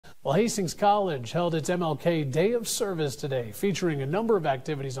Well, Hastings College held its MLK Day of Service today, featuring a number of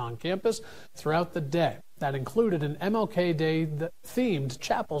activities on campus throughout the day. That included an MLK Day-themed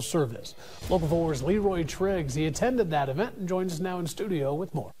chapel service. Local 4's Leroy Triggs, he attended that event and joins us now in studio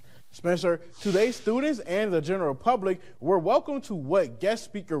with more. Spencer, today's students and the general public were welcome to what guest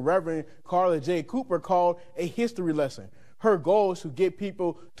speaker Reverend Carla J. Cooper called a history lesson. Her goal is to get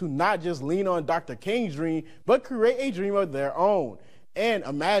people to not just lean on Dr. King's dream, but create a dream of their own and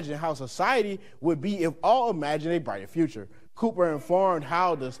imagine how society would be if all imagined a brighter future. Cooper informed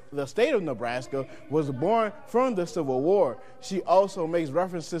how the state of Nebraska was born from the Civil War. She also makes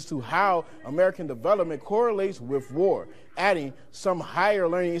references to how American development correlates with war, adding some higher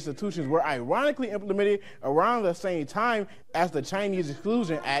learning institutions were ironically implemented around the same time as the Chinese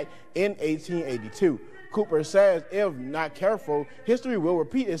Exclusion Act in 1882. Cooper says if not careful, history will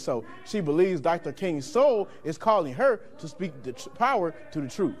repeat itself. She believes Dr. King's soul is calling her to speak the power to the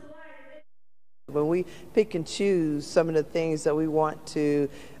truth. When we pick and choose some of the things that we want to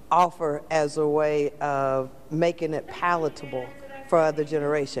offer as a way of making it palatable for other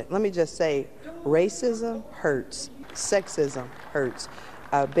generations, let me just say, racism hurts, sexism hurts,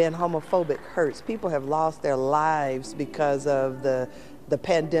 being homophobic hurts. People have lost their lives because of the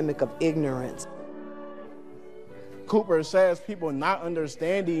pandemic of ignorance. Cooper says people not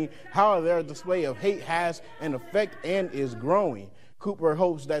understanding how their display of hate has an effect and is growing. Cooper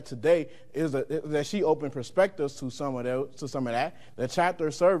hopes that today that she opened perspectives to some of that. The chapter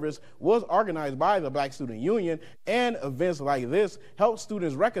service was organized by the Black Student Union, and events like this help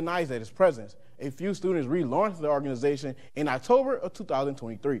students recognize that its presence. A few students relaunched the organization in October of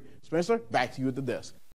 2023. Spencer, back to you at the desk.